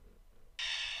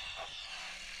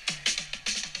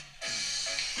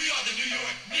the New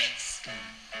York Knicks.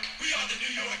 We are the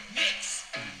New York Knicks.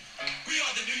 We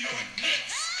are the New York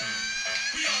Knicks.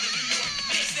 We are the New York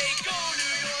Knicks. Say go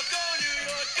New York, go New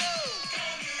York, go. Go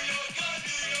New York, go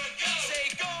New York, go. Say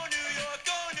go New York,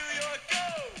 go New York, go.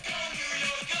 Go New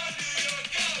York, go New York,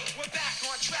 go. We're back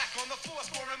on track on the floor,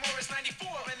 scoring Morris 94,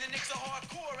 and the Knicks are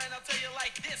hardcore. And I'll tell you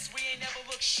like this, we ain't never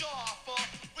looked sharper.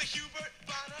 With Hubert,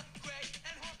 Bonner, Gray,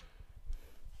 and Hooper.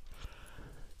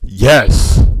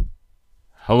 Yes.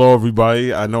 Hello,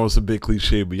 everybody. I know it's a bit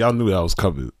cliche, but y'all knew that was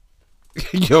coming.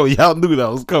 Yo, y'all knew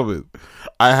that was coming.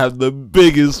 I have the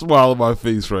biggest smile on my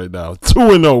face right now.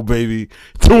 2-0, baby.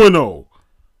 2-0.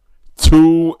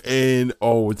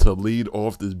 2-0 to lead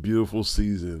off this beautiful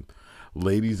season.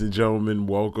 Ladies and gentlemen,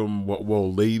 welcome.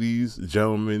 Well, ladies,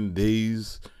 gentlemen,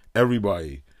 days,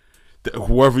 everybody.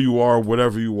 Whoever you are,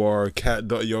 whatever you are,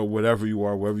 whatever you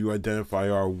are, wherever you identify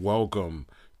are, welcome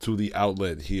to the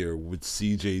outlet here with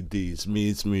CJD. It's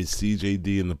me, it's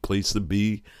CJD, and the place to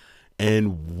be.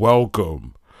 And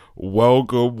welcome.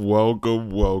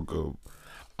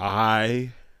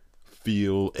 I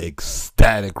feel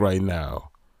ecstatic right now.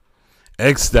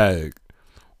 Ecstatic.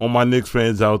 All my Knicks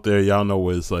fans out there, y'all know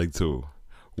what it's like too.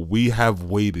 We have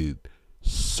waited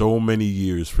so many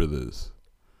years for this.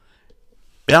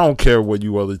 I don't care what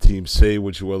you other teams say,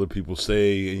 what you other people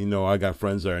say. You know, I got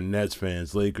friends that are Nets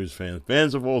fans, Lakers fans,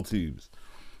 fans of all teams.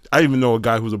 I even know a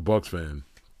guy who's a Bucks fan.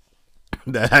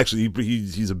 That actually,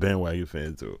 he's a bandwagon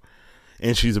fan too.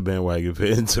 And she's a bandwagon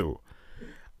fan too.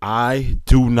 I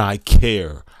do not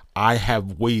care. I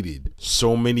have waited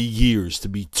so many years to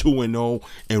be 2-0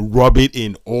 and rub it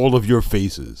in all of your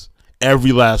faces.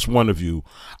 Every last one of you.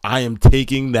 I am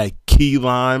taking that key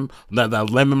lime,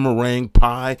 that lemon meringue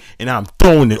pie, and I'm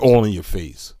throwing it all in your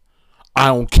face. I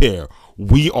don't care.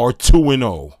 We are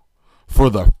 2-0 for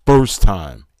the first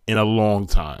time in a long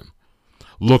time.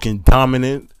 Looking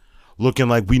dominant, looking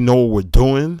like we know what we're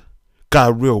doing.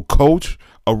 Got a real coach,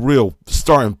 a real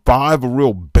starting five, a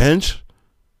real bench.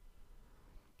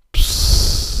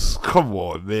 Psst, come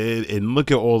on, man. And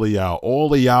look at all of y'all.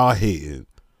 All of y'all hating.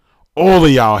 All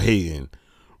of y'all hating.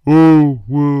 Oh,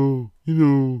 well, you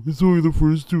know, it's only the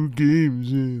first two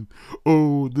games, and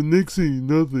oh, the Knicks ain't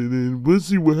nothing, and let's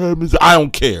see what happens. I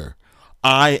don't care.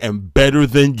 I am better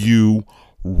than you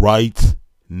right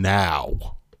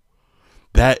now.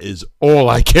 That is all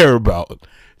I care about.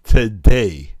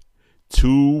 Today,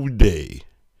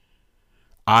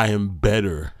 I am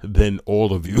better than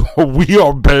all of you. We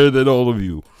are better than all of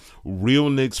you. Real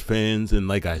Knicks fans, and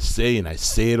like I say, and I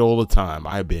say it all the time,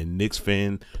 I've been a Knicks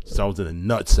fan since I was in a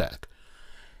nutsack.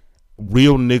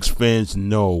 Real Knicks fans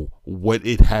know what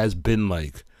it has been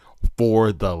like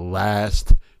for the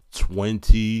last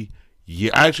 20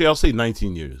 years. Actually, I'll say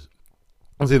 19 years.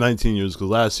 I'll say 19 years because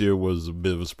last year was a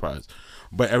bit of a surprise.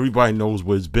 But everybody knows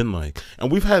what it's been like.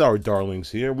 And we've had our darlings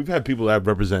here. We've had people that have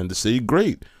represented the city.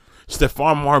 Great.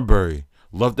 Stephon Marbury.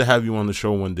 Love to have you on the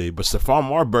show one day. But Stephon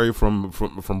Marbury from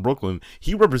Brooklyn,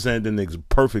 he represented the Knicks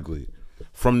perfectly.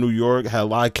 From New York, had a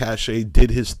lot of cachet,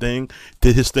 did his thing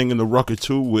in the Rucker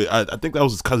too. I think that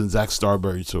was his cousin Zach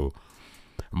Starbury too.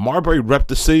 Marbury repped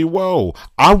the city well.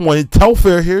 I wanted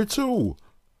Telfair here too.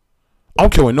 I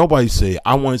don't care what nobody say.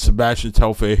 I wanted Sebastian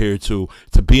Telfair here too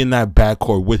to be in that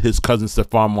backcourt with his cousin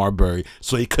Stephon Marbury,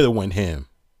 so he could have went ham.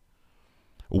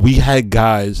 We had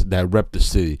guys that rep the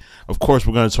city. Of course,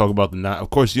 we're going to talk about of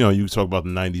course, you know, you talk about the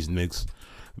 90s Knicks,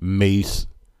 Mace,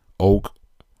 Oak,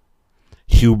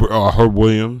 Herb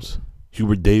Williams,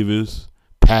 Hubert Davis,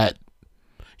 Pat.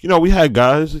 You know, we had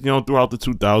guys, you know, throughout the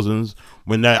 2000s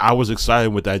when I was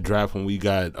excited with that draft when we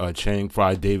got Chang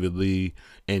Fry, David Lee,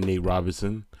 and Nate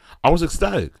Robinson. I was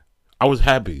ecstatic. I was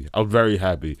happy. I was very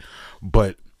happy.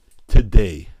 But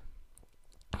today,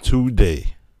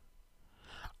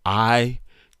 I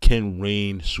can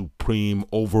reign supreme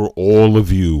over all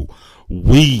of you.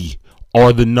 We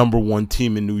are the number one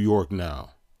team in New York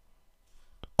now,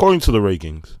 according to the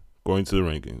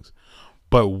rankings.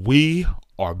 But we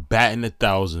are batting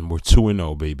 1,000. We're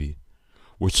 2-0, baby.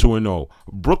 We're 2-0.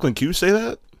 Brooklyn, can you say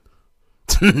that?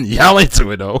 Y'all ain't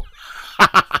 2-0.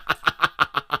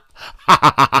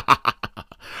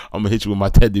 I'm gonna hit you with my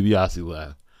Ted DiBiase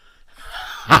laugh.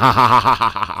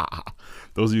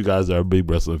 Those of you guys that are big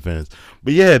wrestling fans.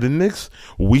 But yeah, the Knicks,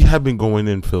 we have been going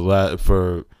in for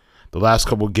the last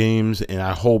couple games, and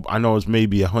I know it's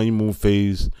maybe a honeymoon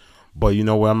phase, but you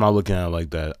know what? I'm not looking at it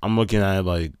like that. I'm looking at it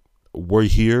like we're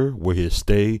here to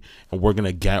stay, and we're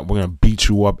gonna beat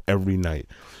you up every night.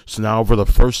 So now over the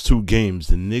first two games,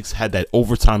 the Knicks had that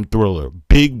overtime thriller,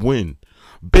 big win,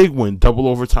 double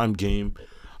overtime game.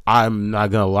 I'm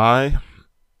not gonna lie,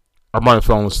 I might have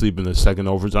fallen asleep in the second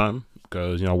overtime.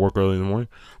 because I work early in the morning.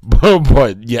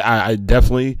 But yeah, I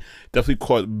definitely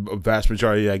caught a vast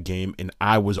majority of that game, and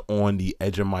I was on the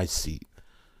edge of my seat.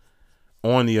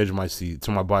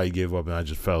 Till my body gave up and I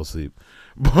just fell asleep.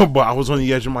 But I was on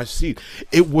the edge of my seat.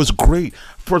 It was great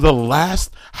for the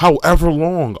last however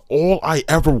long. All I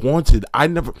ever wanted, I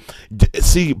never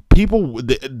see people.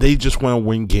 They just want to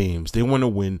win games. They want to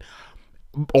win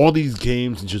all these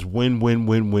games and just win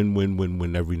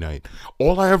every night.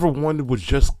 All I ever wanted was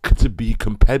just to be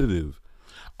competitive.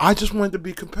 I just wanted to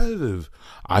be competitive.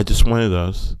 I just wanted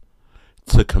us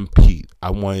to compete.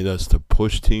 I wanted us to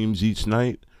push teams each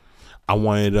night. I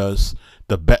wanted us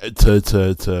to be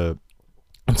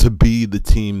the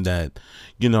team that,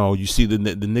 you see the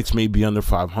Knicks may be under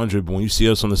 500, but when you see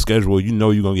us on the schedule, you're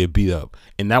going to get beat up.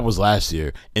 And that was last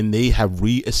year. And they have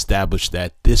reestablished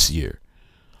that this year.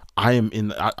 I'm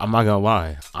not going to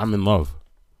lie. I'm in love.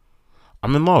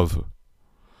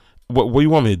 What do you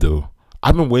want me to do?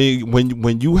 I've been waiting.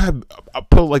 When you have, I'll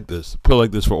put it like this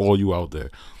for all you out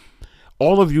there.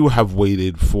 All of you have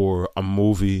waited for a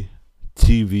movie,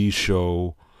 TV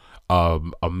show,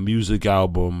 a music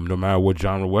album, no matter what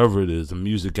genre, whatever it is, a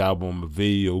music album, a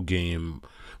video game,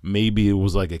 maybe it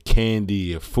was like a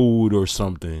candy, a food or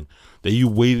something, that you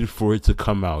waited for it to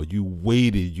come out. You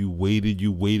waited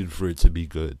for it to be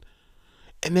good.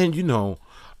 And then,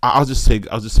 I'll just take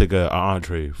an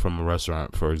entree from a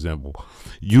restaurant, for example.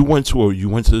 You went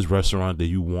to this restaurant that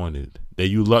you wanted, that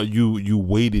you love, you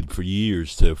waited for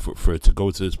years for it to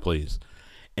go to this place.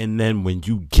 And then when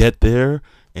you get there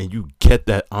and you get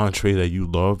that entree that you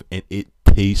love and it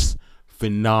tastes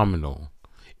phenomenal.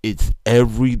 It's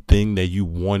everything that you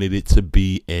wanted it to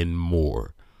be and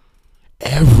more.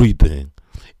 Everything.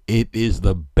 It is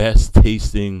the best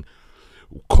tasting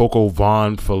Coco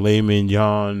Vaughn, filet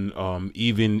mignon.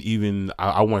 Even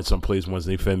I went someplace once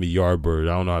they fed me Yardbird.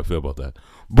 I don't know how I feel about that.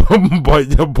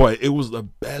 But it was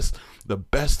the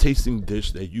best tasting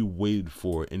dish that you waited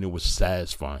for, and it was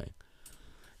satisfying.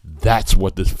 That's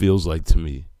what this feels like to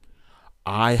me.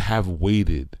 I have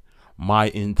waited my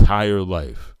entire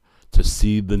life to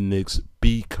see the Knicks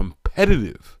be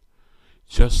competitive.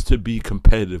 Just to be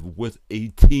competitive with a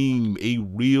team, a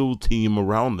real team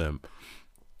around them.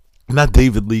 Not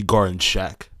David Lee guarding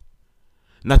Shaq.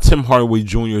 Not Tim Hardaway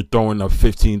Jr. throwing up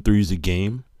 15 threes a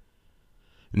game.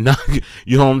 Not,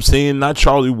 you know what I'm saying? Not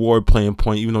Charlie Ward playing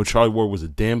point, even though Charlie Ward was a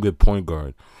damn good point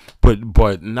guard.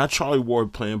 But not Charlie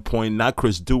Ward playing point, not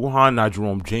Chris Duhon, not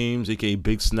Jerome James, aka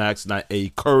Big Snacks, not A.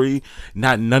 Curry,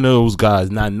 not none of those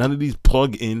guys, not none of these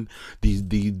plug in, these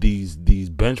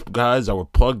bench guys that were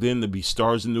plugged in to be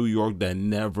stars in New York that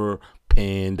never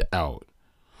panned out.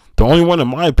 The only one, in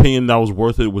my opinion, that was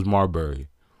worth it was Marbury.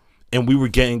 And we were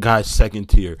getting guys second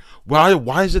tier.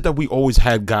 Why is it that we always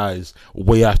had guys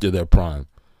way after their prime?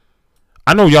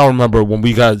 I know y'all remember when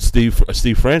we got Steve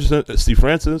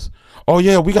Francis. Oh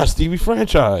yeah, we got Stevie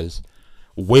Franchise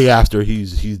way after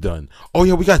he's done. Oh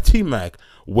yeah, we got T-Mac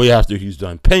way after he's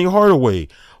done. Penny Hardaway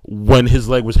when his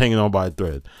leg was hanging on by a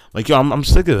thread. Like, yo, I'm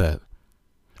sick of that.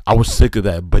 I was sick of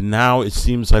that. But now it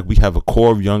seems like we have a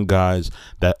core of young guys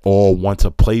that all want to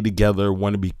play together,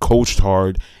 want to be coached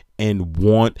hard, and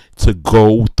want to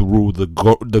go through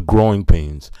the growing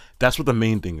pains. That's what the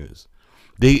main thing is.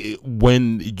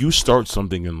 When you start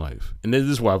something in life, and this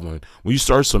is what I've learned, when you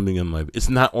start something in life, it's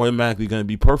not automatically going to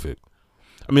be perfect.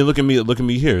 I mean, look at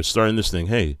me here, starting this thing.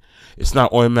 Hey, it's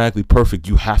not automatically perfect.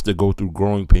 You have to go through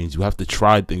growing pains. You have to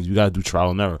try things. You got to do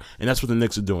trial and error. And that's what the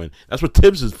Knicks are doing. That's what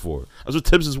Tibbs is for. That's what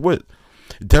Tibbs is with.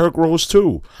 Derrick Rose,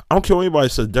 too. I don't care what anybody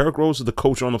says. Derrick Rose is the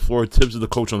coach on the floor. Tibbs is the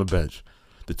coach on the bench.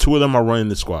 The two of them are running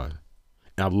the squad.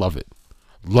 And I love it.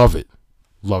 Love it.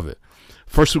 Love it.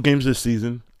 First 2 games this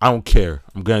season, I don't care.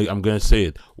 I'm gonna say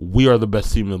it. We are the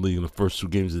best team in the league in the first 2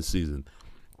 games this season.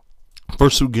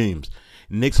 First 2 games,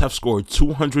 Knicks have scored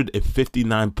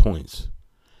 259 points,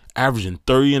 averaging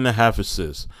 30.5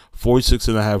 assists,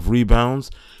 46.5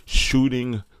 rebounds,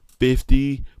 shooting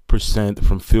 50%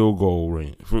 from field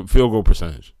goal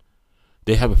percentage.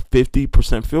 They have a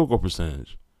 50% field goal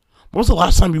percentage. When was the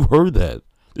last time you heard that?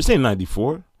 This ain't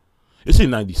 94. This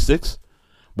ain't 96.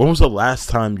 When was the last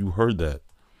time you heard that?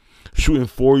 Shooting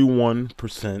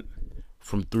 41%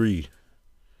 from 3.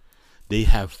 They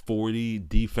have 40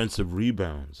 defensive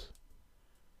rebounds.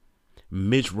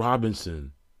 Mitch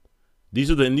Robinson.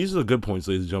 These are the good points,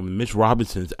 ladies and gentlemen. Mitch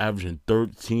Robinson's averaging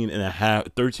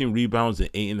 13 rebounds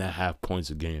and 8.5 points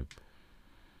a game.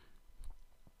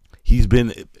 He's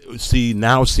been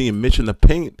now seeing Mitch in the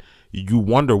paint, you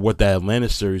wonder what that Atlanta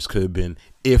series could have been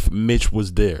if Mitch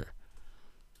was there.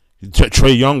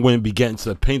 Trae Young wouldn't be getting to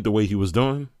the paint the way he was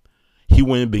doing. He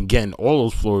wouldn't have been getting all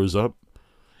those floors up.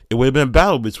 It would have been a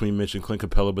battle between Mitch and Clint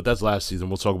Capella, but that's last season.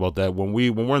 We'll talk about that when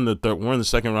we're in the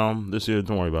second round this year.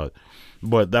 Don't worry about it.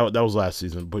 But that was last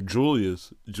season. But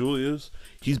Julius,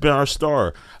 he's been our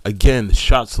star again. The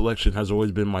shot selection has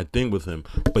always been my thing with him,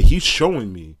 but he's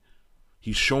showing me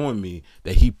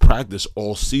that he practiced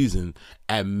all season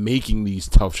at making these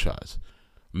tough shots,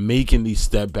 making these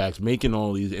step backs, making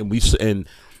all these, and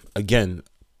again,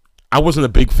 I wasn't a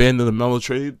big fan of the Melo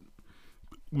trade.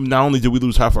 Not only did we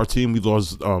lose half our team, we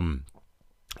lost a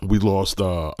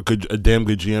damn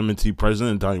good GM and T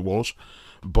president, Donnie Walsh,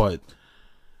 but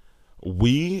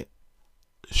we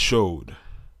showed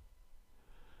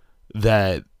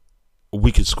that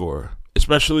we could score,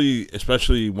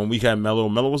 especially when we had Melo.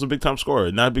 Melo was a big time scorer.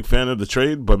 Not a big fan of the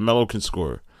trade, but Melo can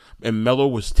score. And Melo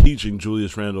was teaching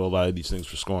Julius Randle a lot of these things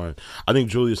for scoring. I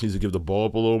think Julius needs to give the ball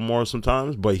up a little more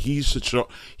sometimes, but he's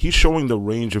showing the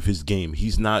range of his game.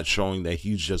 He's not showing that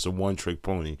he's just a one-trick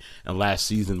pony. And last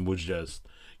season was just,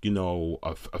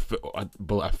 a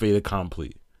fait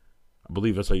accompli. I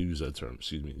believe that's how you use that term.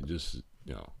 Excuse me. Just,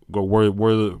 go word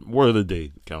of the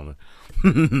day, counter.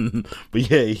 But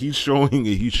yeah, he's showing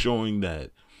that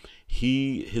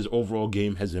his overall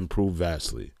game has improved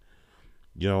vastly.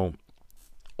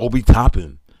 Obi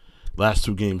Toppin, last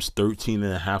 2 games,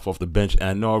 13.5 off the bench. And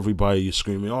I know everybody is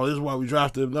screaming, "Oh, this is why we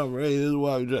drafted him. Number 8. This is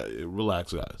why we drafted."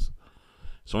 Relax, guys.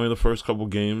 It's only the first couple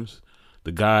games.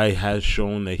 The guy has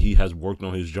shown that he has worked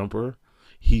on his jumper.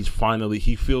 He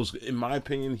feels, in my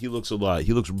opinion, he looks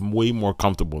way more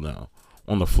comfortable now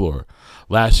on the floor.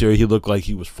 Last year, he looked like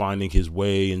he was finding his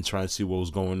way and trying to see what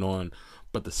was going on.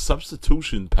 But the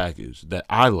substitution package that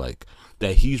I like,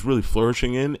 that he's really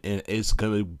flourishing in, and it's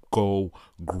gonna go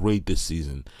great this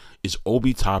season, is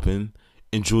Obi Toppin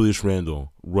and Julius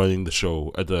Randle running the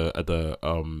show at the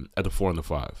 4 and the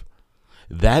 5.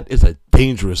 That is a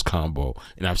dangerous combo,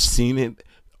 and I've seen it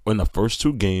in the first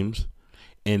 2 games,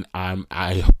 and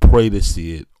I pray to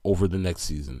see it over the next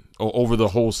season or over the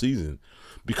whole season,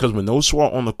 because when those two are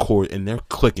on the court and they're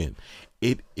clicking,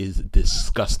 it is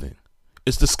disgusting.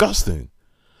 It's disgusting.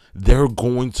 They're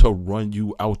going to run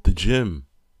you out the gym.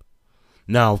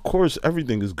 Now, of course,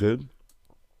 everything is good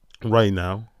right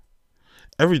now.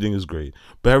 Everything is great,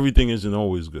 but everything isn't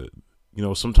always good.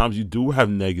 Sometimes you do have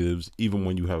negatives even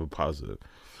when you have a positive.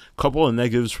 A couple of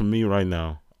negatives for me right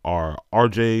now are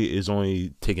RJ is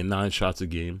only taking 9 shots a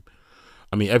game.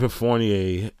 I mean, Evan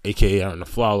Fournier, a.k.a. Aaron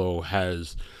Aflalo,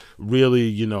 has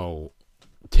really,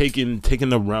 taken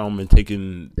the realm and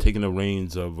taking the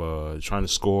reins of trying to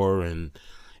score and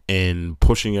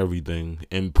pushing everything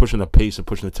and pushing the pace and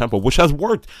pushing the tempo, which has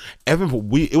worked.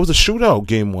 It was a shootout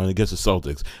game 1 against the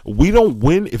Celtics. We don't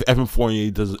win if Evan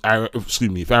Fournier if Aaron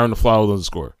Aflalo doesn't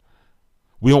score.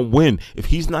 We don't win if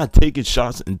he's not taking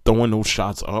shots and throwing those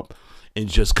shots up and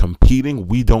just competing.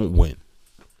 We don't win.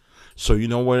 So you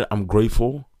know what? I'm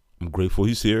grateful. I'm grateful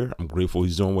he's here. I'm grateful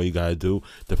he's doing what he gotta do.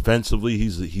 Defensively,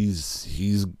 he's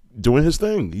doing his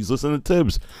thing. He's listening to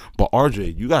Tibbs. But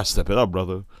RJ, you gotta step it up,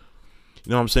 brother. You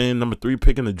know what I'm saying? Number 3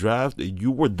 pick in the draft.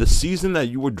 The season that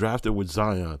you were drafted with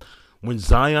Zion. When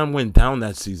Zion went down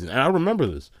that season, and I remember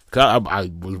this because I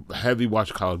was heavy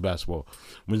watching college basketball.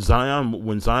 When Zion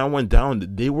went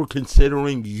down, they were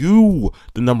considering you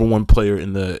the number 1 player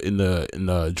in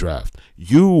the draft.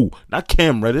 You, not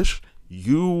Cam Reddish.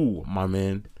 You, my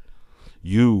man.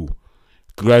 You.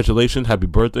 Congratulations, happy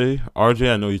birthday,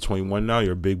 RJ. I know you're 21 now.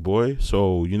 You're a big boy,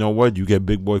 so you know what? You get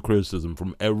big boy criticism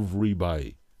from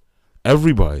everybody.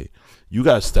 Everybody. You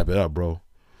gotta step it up, bro.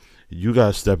 You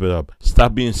gotta step it up.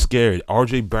 Stop being scared.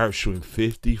 RJ Barrett shooting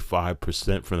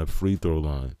 55% from the free throw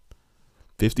line.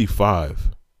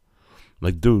 55.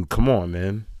 Like, dude, come on,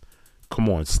 man. Come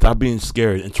on. Stop being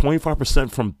scared. And 25%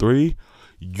 from 3.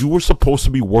 You were supposed to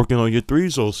be working on your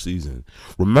threes all season.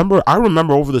 I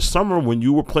remember over the summer when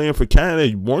you were playing for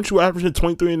Canada, weren't you averaging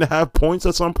 23.5 points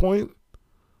at some point?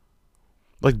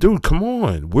 Like, dude, come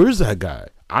on. Where's that guy?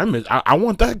 I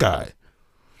want that guy.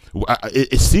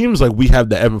 It seems like we have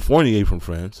the Evan Fournier from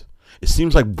France. It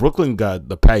seems like Brooklyn got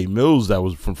the Patty Mills that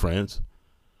was from France.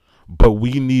 But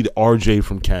we need RJ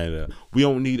from Canada. We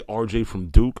don't need RJ from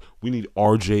Duke. We need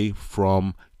RJ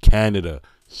from Canada.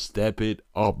 Step it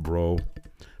up, bro.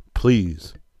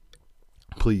 Please.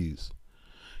 Please.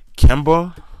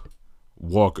 Kemba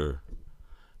Walker.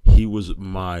 He was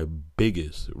my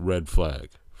biggest red flag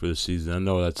for the season. I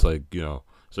know that's like,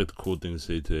 it's like the cool thing to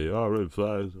say today. Oh, red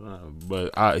flags.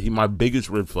 But my biggest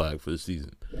red flag for the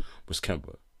season was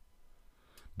Kemba.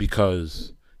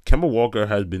 Because Kemba Walker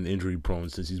has been injury prone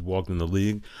since he's walked in the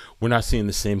league. We're not seeing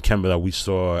the same Kemba that we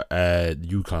saw at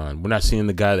UConn. We're not seeing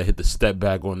the guy that hit the step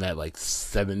back on that like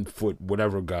 7 foot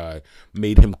whatever guy,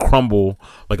 made him crumble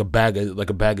like a bag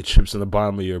of chips in the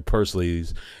bottom of your purse,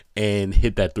 ladies, and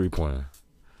hit that 3-pointer.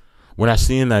 We're not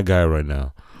seeing that guy right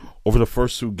now. Over the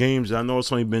first 2 games, I know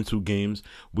it's only been 2 games,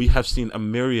 we have seen a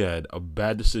myriad of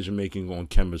bad decision making on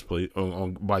Kemba's play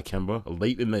by Kemba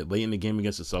late in the game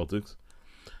against the Celtics.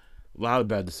 A lot of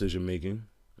bad decision making.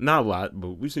 Not a lot,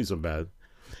 but we've seen some bad.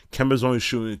 Kemba's only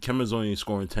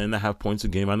scoring 10.5 points a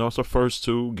game. I know it's the first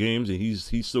 2 games, and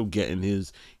he's still getting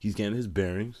his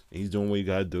bearings. And he's doing what you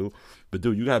gotta do. But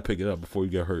dude, you gotta pick it up before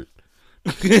you get hurt.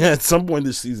 At some point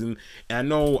this season,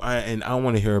 and I don't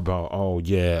want to hear about, oh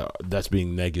yeah, that's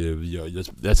being negative.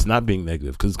 That's not being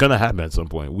negative, because it's gonna happen at some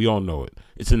point. We all know it.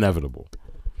 It's inevitable.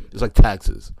 It's like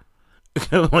taxes.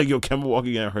 Like, Kemba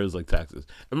Walker getting hurt is like taxes.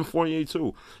 I'm 48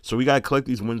 too. So we gotta collect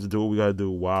these wins to do what we gotta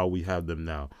do while we have them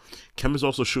now. Kemba's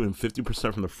also shooting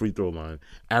 50% from the free throw line,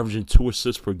 averaging 2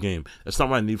 assists per game. That's not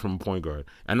what I need from a point guard.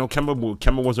 I know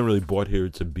Kemba wasn't really bought here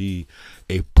to be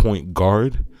a point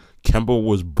guard. Kemba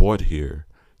was bought here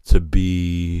to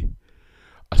be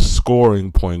a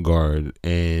scoring point guard,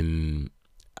 and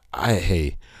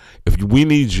if we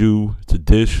need you to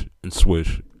dish and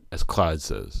swish, as Clyde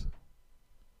says.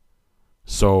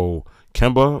 So,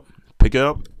 Kemba, pick it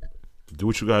up, do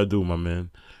what you gotta do, my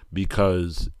man,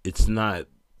 because it's not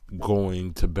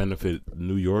going to benefit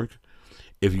New York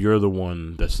if you're the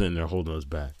one that's sitting there holding us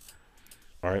back.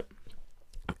 All right.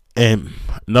 And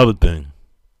another thing,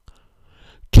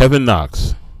 Kevin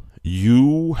Knox,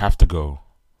 you have to go.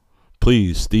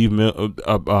 Please,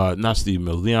 not Steve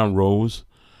Mills, Leon Rose.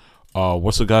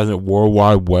 What's the guy's name?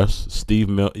 Worldwide West, Steve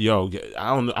Mills. Yo,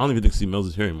 I don't even think Steve Mills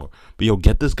is here anymore. But yo,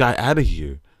 get this guy out of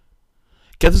here.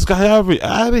 Get this guy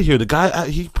out of here. The guy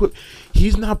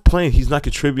he's not playing. He's not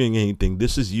contributing anything.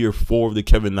 This is year 4 of the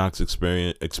Kevin Knox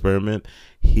experiment.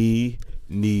 He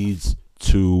needs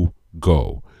to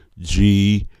go.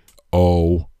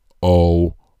 Go.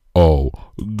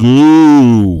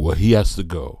 He has to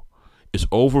go. It's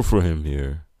over for him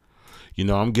here.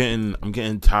 I'm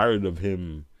getting tired of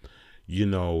him.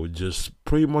 Just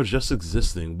pretty much just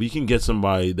existing. We can get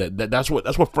somebody that's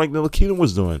what Frank Ntilikina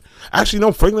was doing. Actually,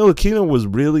 no, Frank Ntilikina was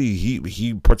really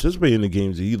he participated in the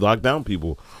games. He locked down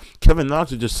people. Kevin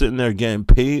Knox is just sitting there getting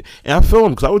paid, and I feel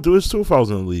him because I would do this too if I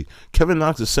was in the league. Kevin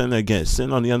Knox is sitting there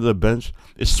sitting on the end of the bench.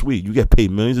 It's sweet. You get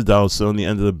paid millions of dollars sitting on the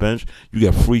end of the bench. You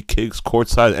get free kicks,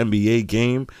 courtside NBA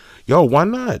game. Yo, why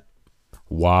not?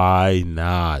 Why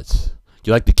not?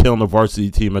 You like to kill on the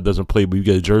varsity team that doesn't play, but you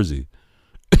get a jersey.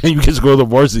 And you just go to the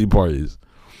varsity parties.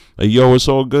 Like, yo, it's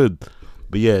all good.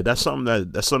 But yeah, that's something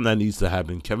that needs to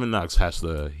happen. Kevin Knox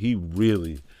he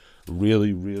really,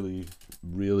 really, really,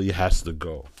 really has to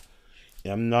go.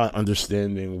 And I'm not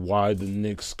understanding why the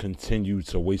Knicks continue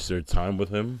to waste their time with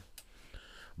him.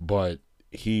 But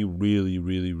he really,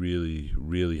 really, really,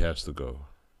 really has to go.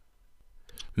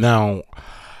 Now,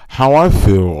 how I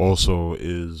feel also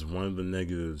is one of the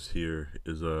negatives here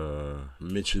is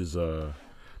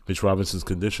Mitch Robinson's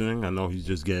conditioning. I know he's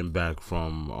just getting back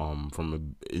from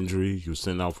an injury. He was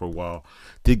sitting out for a while.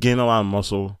 Did gain a lot of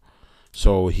muscle,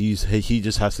 so he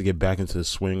just has to get back into the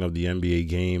swing of the NBA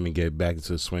game and get back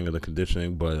into the swing of the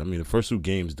conditioning. But I mean, the first 2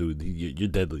 games, dude, you're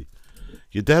deadly.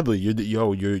 You're deadly.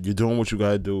 You're doing what you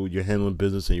gotta do. You're handling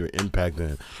business and you're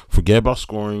impacting. Forget about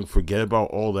scoring. Forget about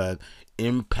all that.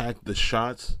 Impact the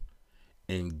shots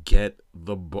and get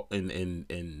the ball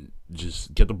and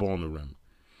just get the ball on the rim.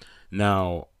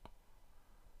 Now,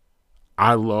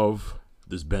 I love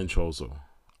this bench also.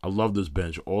 I love this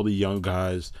bench. All the young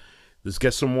guys. Let's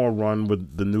get some more run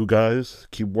with the new guys.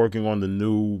 Keep working on the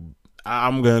new,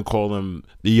 I'm going to call them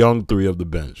the young 3 of the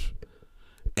bench.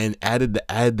 And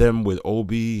add them with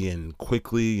Obi and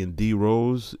Quickly and D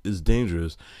Rose is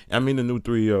dangerous. I mean the new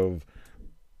 3 of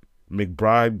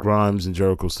McBride, Grimes, and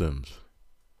Jericho Sims.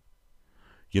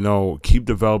 Keep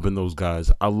developing those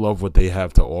guys. I love what they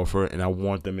have to offer, and I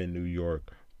want them in New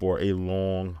York for a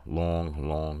long, long,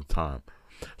 long time.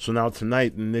 So now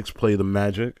tonight, the Knicks play the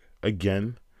Magic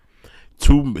again.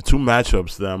 Two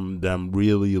matchups that I'm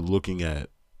really looking at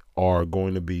are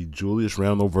going to be Julius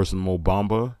Randle versus Mo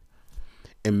Bamba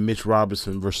and Mitch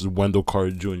Robinson versus Wendell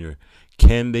Carter Jr.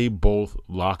 Can they both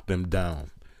lock them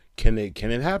down? Can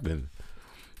it happen?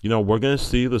 We're going to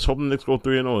see. Let's hope the Knicks go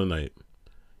 3-0 tonight.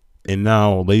 And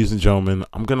now, ladies and gentlemen,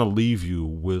 I'm going to leave you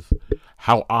with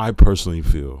how I personally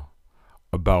feel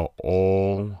about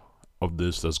all of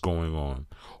this that's going on.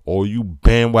 All you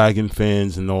bandwagon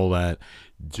fans and all that,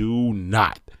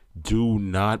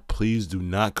 please do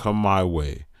not come my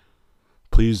way.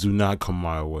 Please please do not come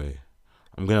my way.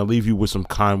 I'm going to leave you with some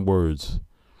kind words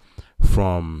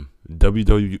from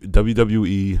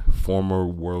WWE former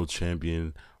world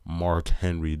champion Mark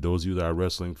Henry. Those of you that are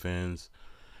wrestling fans,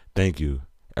 thank you.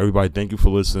 Everybody, thank you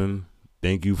for listening.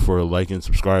 Thank you for liking,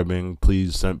 subscribing.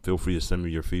 Please feel free to send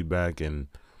me your feedback. And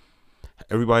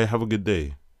everybody, have a good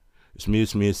day. It's me,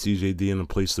 it's CJD, and the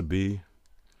place to be.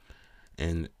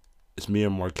 And it's me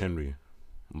and Mark Henry.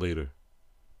 Later.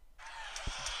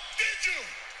 Did you?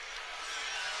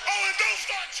 Oh, and don't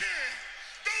start cheering.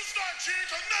 Don't start cheering,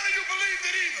 because none of you believed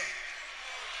it either.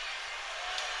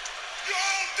 You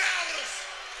all doubters.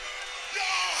 You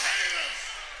all haters.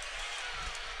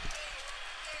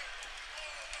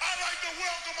 I'd like to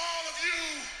welcome all of you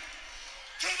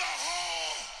to the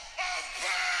Hall of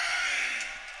Fame.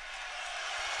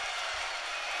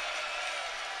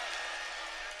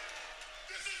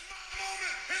 This is my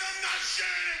moment, and I'm not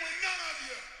sharing it with none of